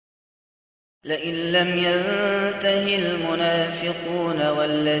لئن لم ينته المنافقون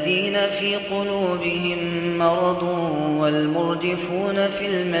والذين في قلوبهم مرض والمرجفون في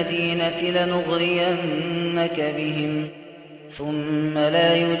المدينة لنغرينك بهم ثم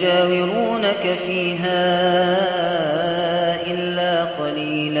لا يجاورونك فيها إلا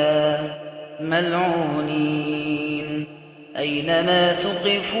قليلا ملعونين أينما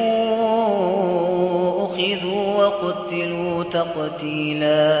ثقفوا أخذوا وقتلوا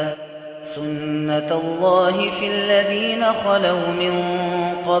تقتيلا سنة الله في الذين خلوا من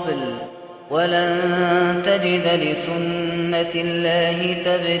قبل ولن تجد لسنة الله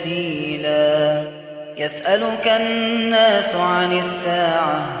تبديلا يسألك الناس عن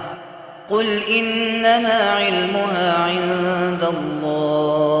الساعة قل إنما علمها عند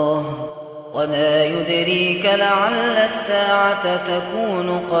الله وما يدريك لعل الساعة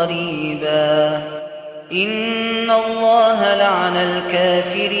تكون قريبا إن الله لعن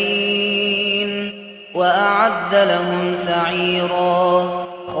الكافرين وأعد لهم سعيرا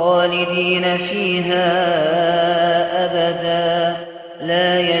خالدين فيها أبدا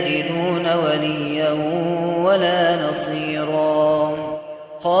لا يجدون وليا ولا نصيرا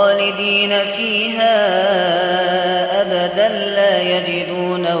خالدين فيها أبدا لا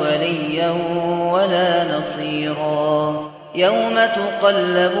يجدون وليا ولا نصيرا يوم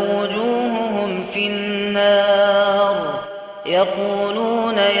تقلب وجوههم في النار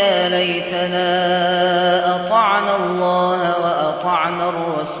يقولون يا ليتنا أطعنا الله وأطعنا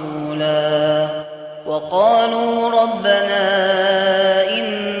الرسولا وقالوا ربنا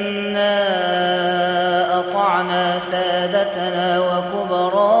إنا أطعنا سادتنا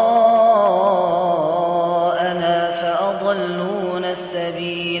وكبراءنا فأضلونا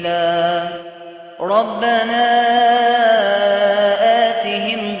السبيلا ربنا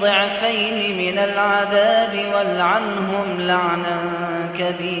آتهم ضعفين من العذاب والعنهم لعنا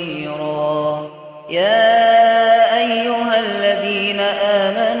كبيرا يا أيها الذين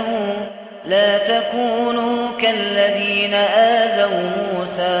آمنوا لا تكونوا كالذين آذوا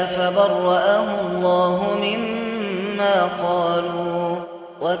موسى فبرأه الله مما قالوا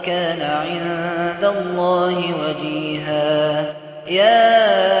وكان عند الله وجيها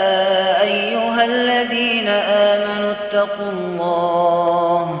يا أيها الذين آمنوا اتقوا الله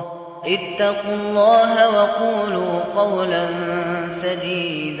وقولوا قولا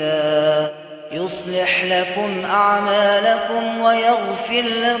سديدا يصلح لكم أعمالكم ويغفر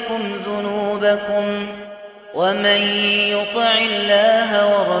لكم ذنوبكم ومن يطع الله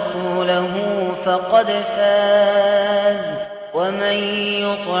ورسوله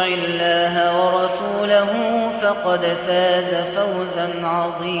فقد فاز فوزا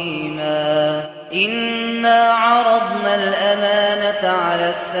عظيما إنا عرضنا الأمانة على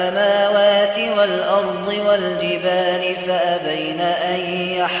السماوات والأرض والجبال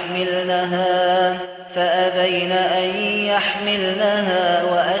فأبين أن يحملنها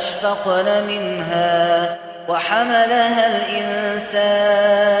وأشفقن منها وحملها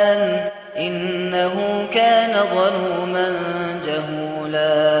الإنسان إنه كان ظلوما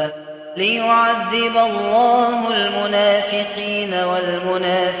جهولا ليعذب الله المنافقين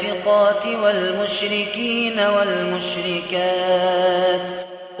والمنافقات والمشركين والمشركات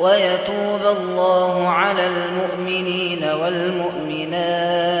ويتوب الله على المؤمنين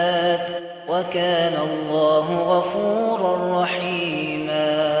والمؤمنات وكان الله غفورا رحيما